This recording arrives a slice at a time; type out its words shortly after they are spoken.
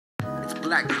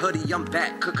black hoodie, I'm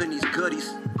back cooking these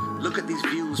goodies. Look at these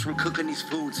views from cooking these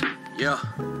foods. Yeah.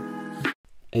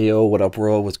 Hey yo, what up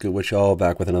world? What's good with y'all?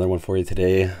 Back with another one for you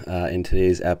today. In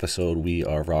today's episode, we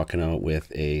are rocking out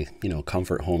with a,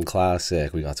 comfort home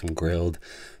classic. We got some grilled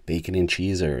bacon and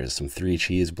cheesers, some 3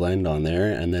 cheese blend on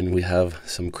there, and then we have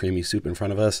some creamy soup in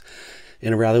front of us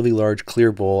in a rather large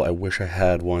clear bowl. I wish I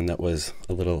had one that was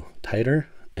a little tighter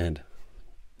and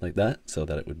like that, so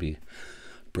that it would be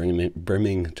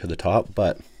brimming to the top,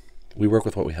 but we work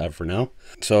with what we have for now.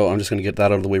 So I'm just going to get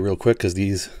that out of the way real quick because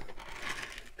these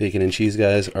bacon and cheese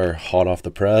guys are hot off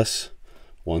the press.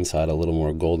 One side a little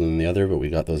more golden than the other, but we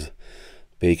got those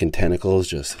bacon tentacles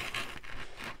just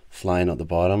flying out the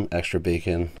bottom. Extra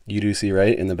bacon. You do see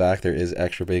right in the back there is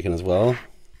extra bacon as well,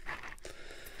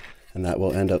 and that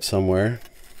will end up somewhere,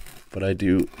 but I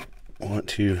do want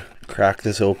to crack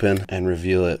this open and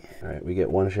reveal it. All right, we get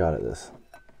one shot at this,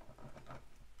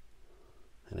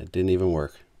 and it didn't even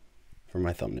work for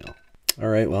my thumbnail. All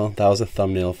right, well, that was a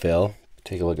thumbnail fail.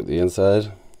 Take a look at the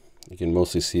inside. You can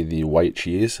mostly see the white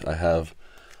cheese. I have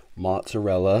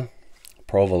mozzarella,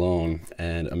 provolone,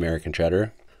 and American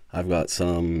cheddar. I've got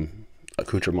some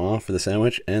accoutrement for the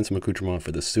sandwich and some accoutrement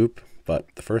for the soup, but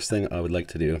the first thing I would like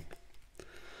to do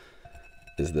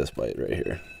is this bite right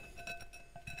here.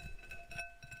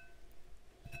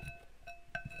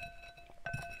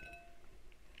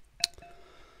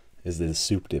 Is this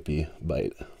soup dippy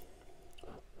bite.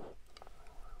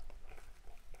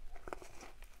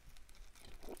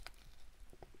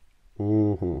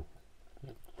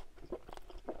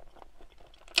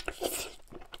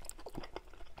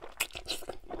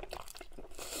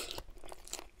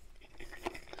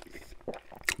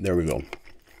 There we go.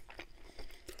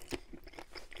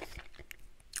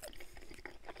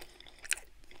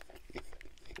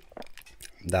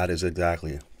 That is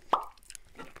exactly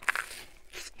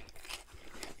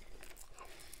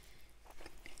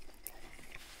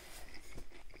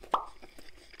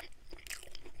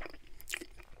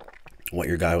what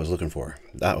your guy was looking for.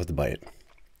 That was the bite.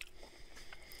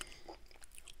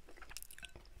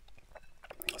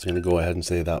 I was going to go ahead and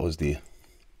say that was the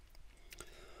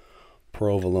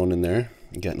provolone in there.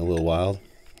 Getting a little wild.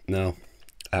 Now,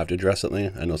 I have to address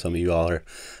something. I know some of you all are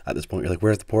at this point, you're like,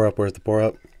 where's the pour up? Where's the pour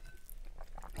up?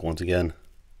 Once again,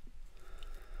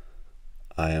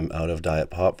 I am out of Diet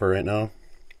Pop for right now,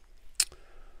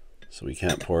 so we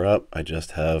can't pour up. I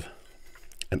just have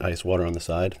an ice water on the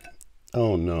side.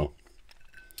 Oh no.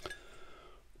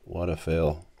 What a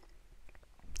fail.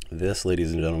 This,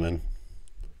 ladies and gentlemen,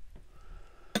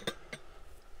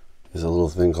 is a little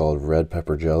thing called red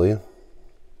pepper jelly,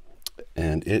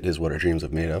 and it is what our dreams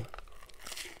have made of.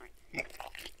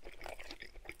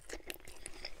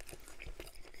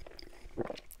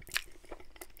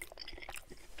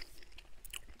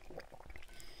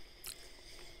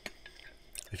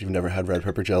 If you've never had red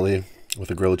pepper jelly with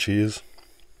a grilled cheese,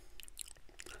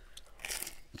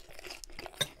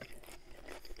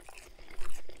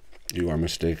 you are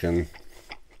mistaken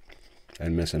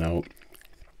and missing out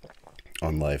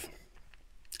on life.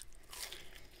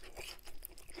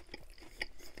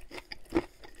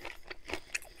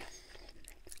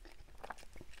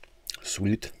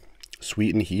 Sweet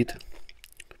and heat,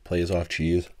 plays off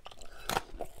cheese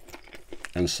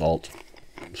and salt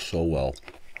so well.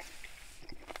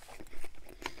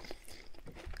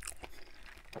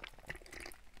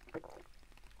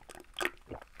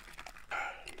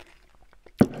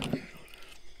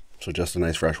 So just a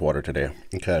nice fresh water today.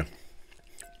 Okay.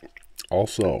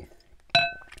 Also,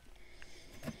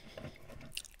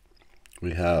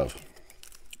 we have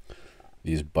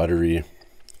these buttery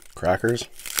crackers.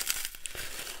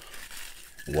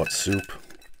 What soup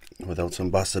without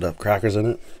some busted up crackers in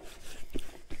it?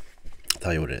 I'll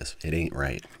tell you what it is. It ain't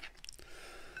right.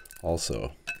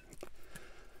 Also,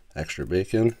 extra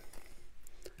bacon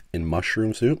in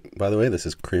mushroom soup. By the way, this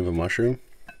is cream of mushroom.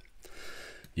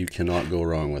 You cannot go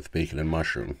wrong with bacon and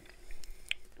mushroom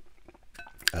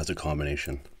as a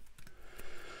combination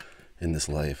in this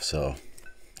life. So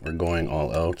we're going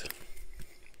all out.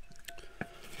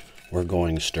 We're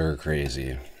going stir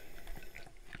crazy.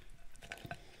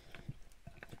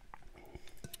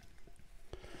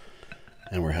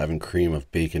 And we're having cream of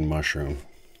bacon mushroom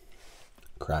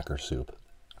cracker soup.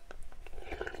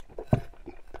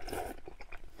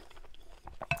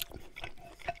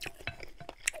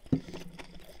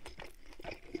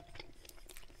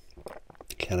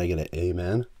 Can I get an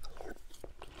amen?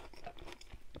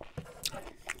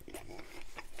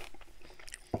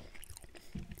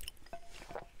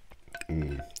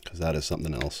 Because that is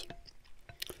something else.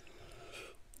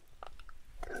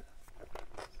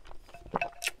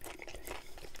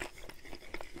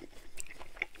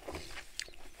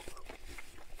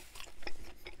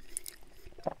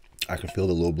 I could feel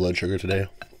the low blood sugar today.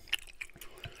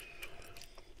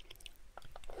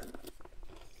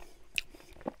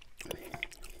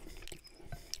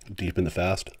 Deep in the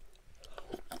fast.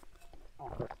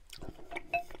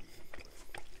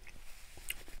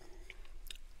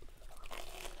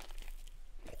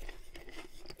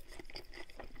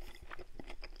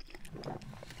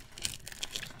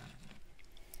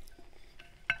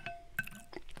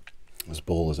 This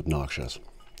bowl is obnoxious,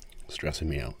 stressing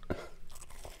me out.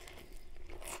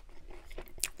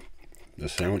 The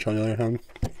sandwich, on the other hand,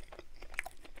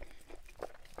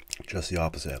 just the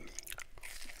opposite.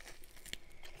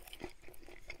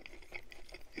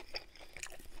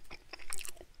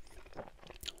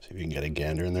 See if you can get a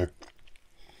gander in there.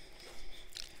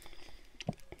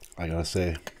 I gotta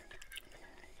say,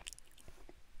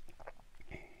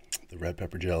 the red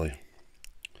pepper jelly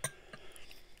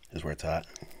is where it's at.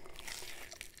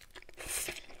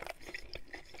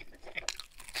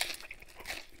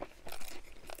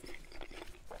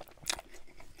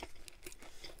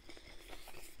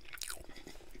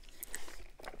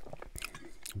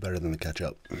 Better than the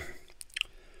ketchup.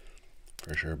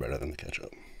 For sure better than the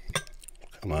ketchup.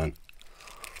 Come on.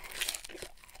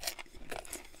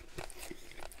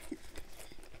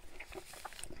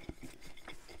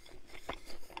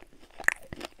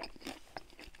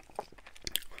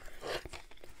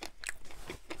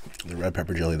 The red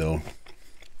pepper jelly, though,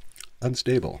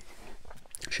 unstable,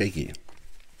 shaky.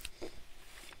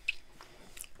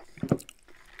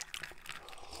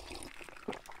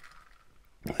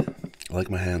 I like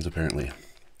my hands, apparently,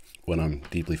 when I'm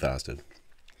deeply fasted.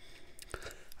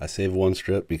 I save one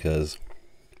strip because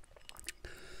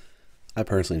I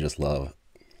personally just love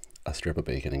a strip of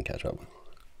bacon and ketchup.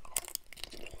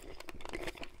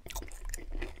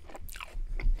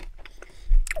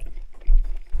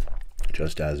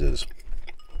 Just as is.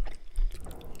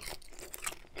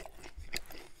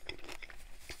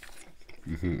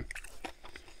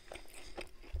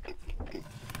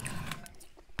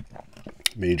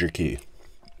 Major key.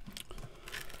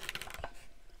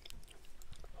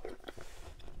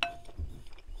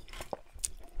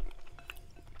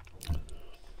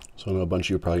 So I know a bunch of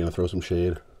you are probably going to throw some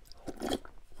shade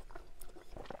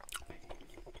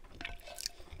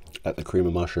at the cream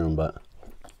of mushroom, but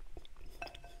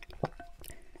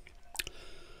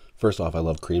first off, I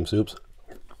love cream soups.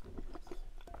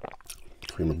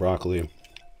 Cream of broccoli,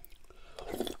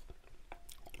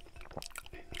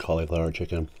 cauliflower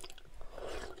chicken.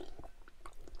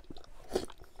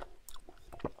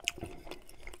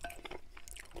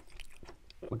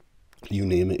 You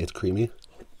name it, it's creamy.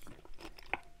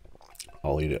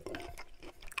 I'll eat it.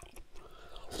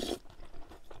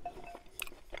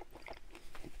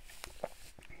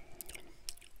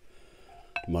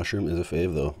 Mushroom is a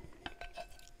fave, though.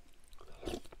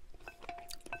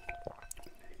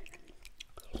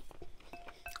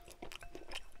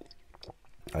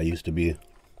 I used to be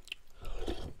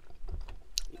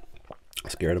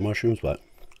scared of mushrooms, but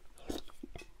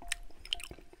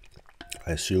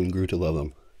I soon grew to love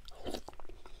them.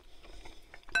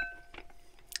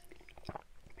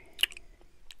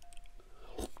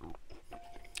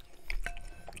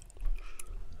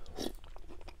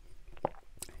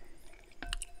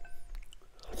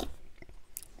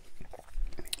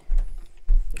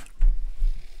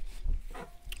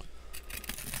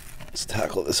 Let's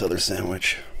tackle this other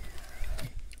sandwich.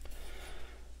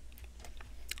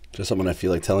 Just something I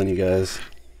feel like telling you guys.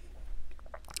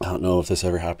 I don't know if this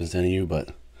ever happens to any of you,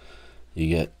 but you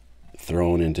get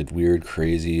thrown into weird,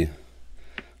 crazy,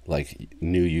 like,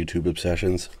 new YouTube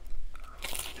obsessions.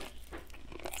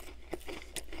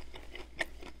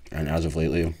 And as of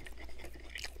lately,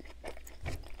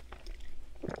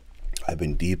 I've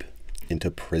been deep into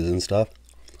prison stuff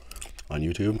on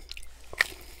YouTube.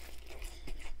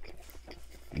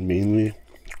 Mainly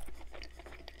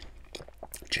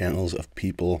channels of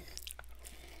people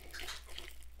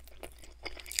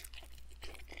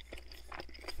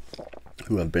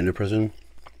who have been to prison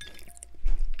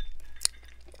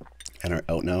and are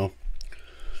out now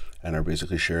and are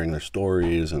basically sharing their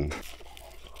stories and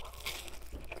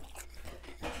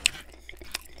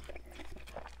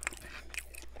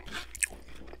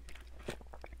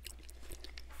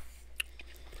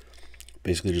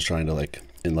basically just trying to, like,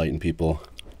 enlighten people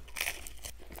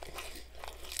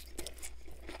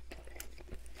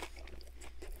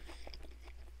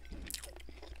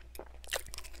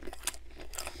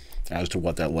as to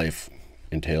what that life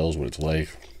entails, what it's like,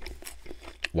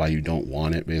 why you don't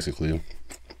want it, basically.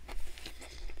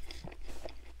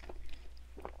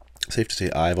 Safe to say,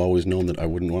 I've always known that I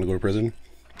wouldn't want to go to prison.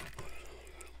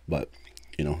 But,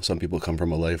 you know, some people come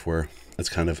from a life where it's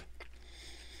kind of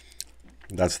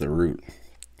That's the root.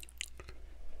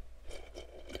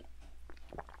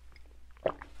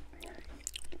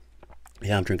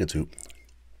 Yeah, I'm drinking soup.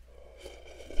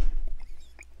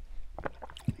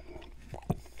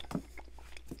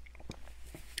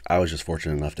 I was just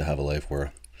fortunate enough to have a life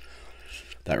where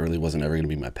that really wasn't ever going to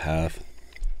be my path.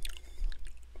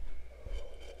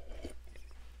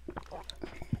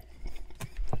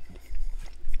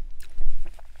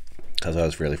 Because I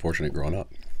was fairly fortunate growing up,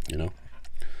 you know?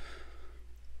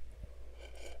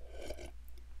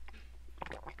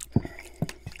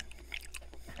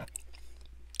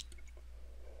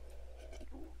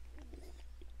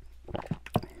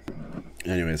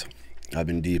 Anyways, I've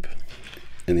been deep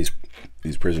in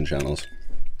these prison channels.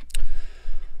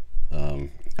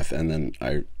 And then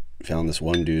I found this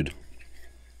one dude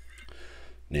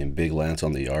named Big Lance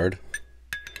on the Yard.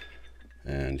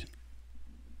 And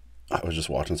I was just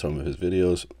watching some of his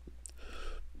videos.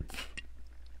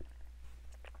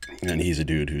 And he's a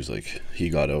dude who's like, he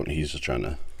got out and he's just trying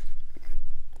to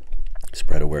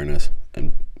spread awareness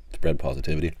and spread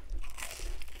positivity.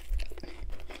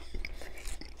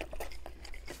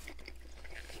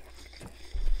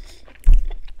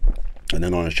 And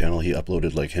then on his channel, he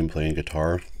uploaded like him playing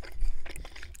guitar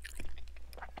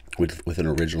with an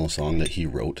original song that he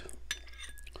wrote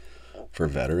for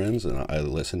veterans. And I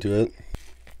listened to it.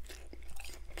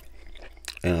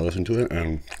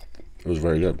 And it was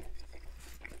very good.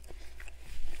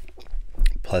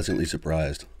 Pleasantly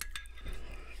surprised.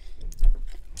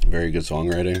 Very good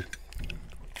songwriting.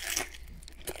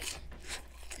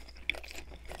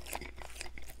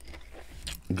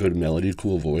 Good melody,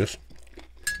 cool voice.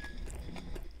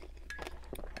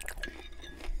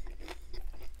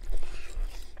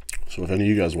 So if any of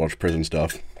you guys watch prison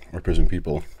stuff or prison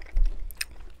people,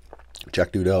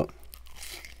 check dude out.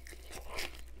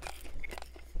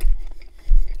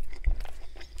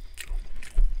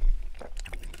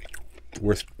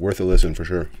 Worth a listen for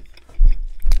sure.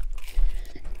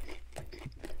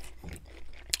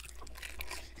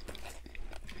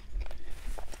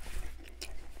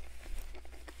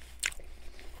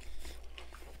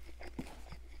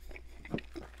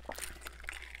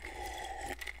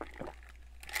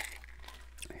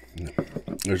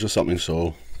 There's just something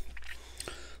so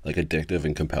like addictive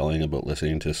and compelling about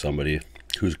listening to somebody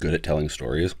who's good at telling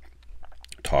stories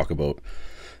talk about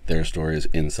their stories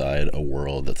inside a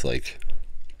world that's like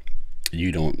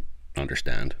you don't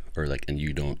understand, or like, and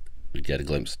you don't get a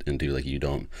glimpse into, like you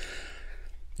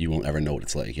won't ever know what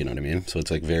it's like, you know what I mean? So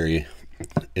it's like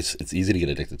it's easy to get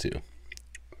addicted to.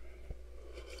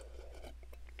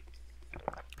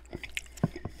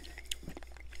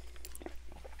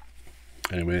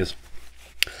 Anyways,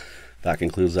 that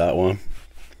concludes that one.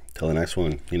 Till the next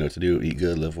one, you know what to do. Eat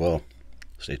good, live well,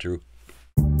 stay true.